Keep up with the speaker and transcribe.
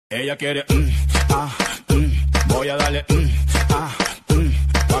Ella quiere, voy a darle,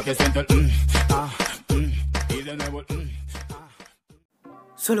 pa' que sienta el, y de nuevo el,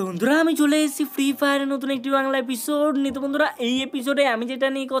 চলো বন্ধুরা, আমি চলে এসেছি ফ্রি ফায়ারের নতুন একটি বাংলা এপিসোড নিয়ে। তো বন্ধুরা, এই এপিসোডে আমি যেটা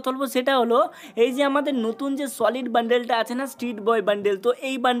নিয়ে কথা বলবো সেটা হলো এই যে আমাদের নতুন যে সলিড বান্ডেলটা আছে না, স্ট্রিট বয় বান্ডেল। তো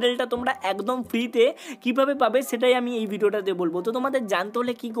এই বান্ডেলটা তোমরা একদম ফ্রিতে কীভাবে পাবে সেটাই আমি এই ভিডিওটাতে বলবো। তো তোমাদের জানতে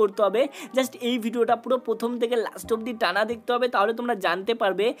হলে কী করতে হবে, জাস্ট এই ভিডিওটা পুরো প্রথম থেকে লাস্ট অবধি টানা দেখতে হবে, তাহলে তোমরা জানতে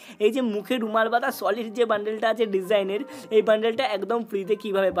পারবে এই যে মুখে রুমাল বাঁধা সলিড যে বান্ডেলটা আছে ডিজাইনের, এই বান্ডেলটা একদম ফ্রিতে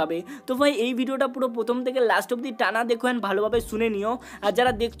কীভাবে পাবে। তো ভাই এই ভিডিওটা পুরো প্রথম থেকে লাস্ট অবধি টানা দেখো অ্যান্ড ভালোভাবে শুনে নিও। আর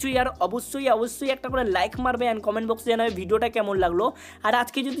যারা দেখছো আর অবশ্যই একটা করে লাইক মারবে অ্যান্ড কমেন্ট বক্সে জানাবে ভিডিওটা কেমন লাগলো। আর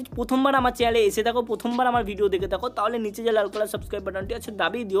আজকে যদি প্রথমবার আমার চ্যানেলে এসে থাকো, প্রথমবার আমার ভিডিও দেখে থাকো, তাহলে নিচে যে লাল কালার সাবস্ক্রাইব বাটনটি আছে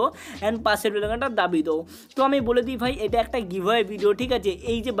দাবিয়ে দিও অ্যান্ড পাশের বেল আইকনটা দাবিয়ে দাও। তো আমি বলে দিই ভাই, এটা একটা গিভঅ্যাওয়ে ভিডিও, ঠিক আছে।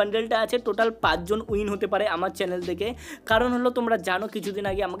 এই যে বান্ডেলটা আছে টোটাল 5 জন উইন হতে পারে আমার চ্যানেল থেকে। কারণ হলো তোমরা জানো কিছুদিন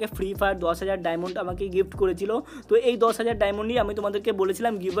আগে আমাকে ফ্রি ফায়ার 10,000 ডায়মন্ড আমাকে গিফট করেছিল। তো এই 10,000 ডায়মন্ডই আমি তোমাদেরকে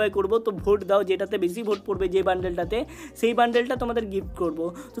বলেছিলাম গিভঅ্যাওয়ে করবো। তো ভোট দাও, যেটাতে বেশি ভোট পড়বে যে বান্ডেলটাতে, সেই বান্ডেলটা তোমাদের গিফট করবো।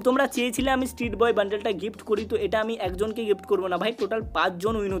 তো তোমরা চেয়েছিলে আমি স্ট্রিট বয় বান্ডেলটা গিফট করি, তো এটা আমি একজনকে গিফট করবো না ভাই, টোটাল 5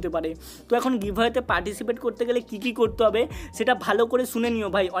 জন উইন হতে পারে। তো এখন গিভঅ্যাওয়েতে পার্টিসিপেট করতে গেলে কী করতে হবে সেটা ভালো করে শুনে নিও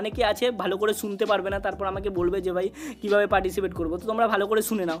ভাই। অনেকে আছে ভালো করে শুনতে পারবে না, তারপর আমাকে বলবে যে ভাই কীভাবে পার্টিসিপেট করবো। তো তোমরা ভালো করে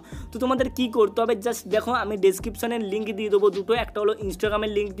শুনে নাও। তো তোমাদের কী করতে হবে, জাস্ট দেখো আমি ডেসক্রিপশনের লিঙ্ক দিয়ে দেবো দুটো, একটা হলো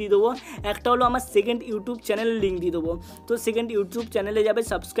ইনস্টাগ্রামের লিঙ্ক দিয়ে দেবো, একটা হলো আমার সেকেন্ড ইউটিউব চ্যানেলের লিঙ্ক দিয়ে দেবো। তো সেকেন্ড ইউটিউব চ্যানেলে যাবে,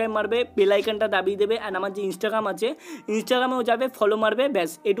 সাবস্ক্রাইব মারবে, বেল আইকনটা দাবিয়ে দেবে, অ্যান্ড আমার যে ইনস্টাগ্রাম আছে ইনস্টাগ্রামেও যাবে, ফলো মারবে,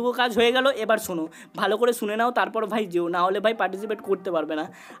 ব্যাস এটুকু কাজ হয়ে গেল। এবার শোনো, ভালো করে শুনে নাও, তারপর ভাই যেও, না হলে ভাই পার্টিসিপেট করতে পারবে না।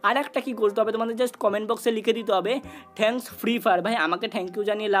 আর একটা কী করতে হবে, তোমাদের জাস্ট কমেন্ট বক্সে লিখে দিতে হবে থ্যাঙ্কস ফ্রি ফায়ার। ভাই আমাকে থ্যাংক ইউ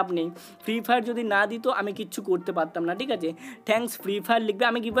জানিয়ে লাভ নেই, ফ্রি ফায়ার যদি না দিত আমি কিচ্ছু করতে পারতাম না, ঠিক আছে। থ্যাঙ্কস ফ্রি ফায়ার লিখবে।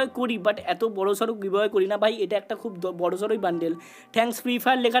 আমি গিভঅ্যাওয়ে করি, বাট এত বড়সড় গিভঅ্যাওয়ে করি না ভাই, এটা একটা খুব বড়সড়ই বান্ডেল। থ্যাঙ্কস ফ্রি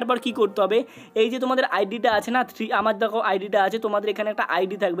ফায়ার লেখার পর কী করতে হবে, এই যে তোমাদের আইডিটা আছে না, আমার দেখো আইডিটা আছে, তোমাদের এখানে একটা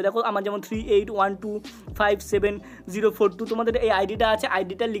আইডি থাকবে, দেখো আমার যেমন 38125704 তোমাদের এই আইডিটা আছে,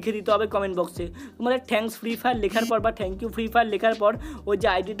 আইডিটা লিখে দিতে হবে কমেন্ট বক্সে। তোমাদের থ্যাঙ্কস ফ্রি ফায়ার লেখার পর বা থ্যাংক ইউ ফ্রি ফায়ার লেখার পর ওই যে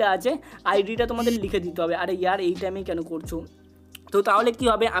আইডিটা আছে, আইডিটা তোমাদের লিখে দিতে হবে। আরে ইয়ার এই টাইমে কেন করছো? তো তাহলে কী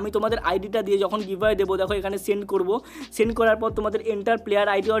হবে, আমি তোমাদের আইডিটা দিয়ে যখন গিভঅ্যাওয়ে দেবো, দেখো এখানে সেন্ড করবো, সেন্ড করার পর তোমাদের enter player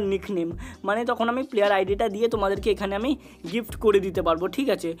ID or nickname, মানে তখন আমি প্লেয়ার আইডিটা দিয়ে তোমাদেরকে এখানে আমি গিফট করে দিতে পারবো, ঠিক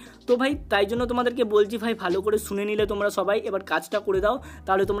আছে। তো ভাই তাই জন্য তোমাদেরকে বলছি ভাই, ভালো করে শুনে নিলে তোমরা সবাই, এবার কাজটা করে দাও,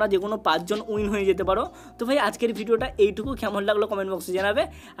 তাহলে তোমরা যে কোনো 5 জন উইন হয়ে যেতে পারো। তো ভাই আজকের ভিডিওটা এইটুকু, কেমন লাগলো কমেন্ট বক্সে জানাবে।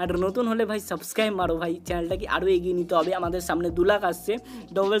 আর নতুন হলে ভাই সাবস্ক্রাইব মারো ভাই, চ্যানেলটাকে আরও এগিয়ে নিতে হবে, আমাদের সামনে 2 লাখ আসছে,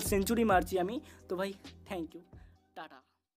 ডবল সেঞ্চুরি মারছি আমি। তো ভাই থ্যাংক ইউ, টাটা।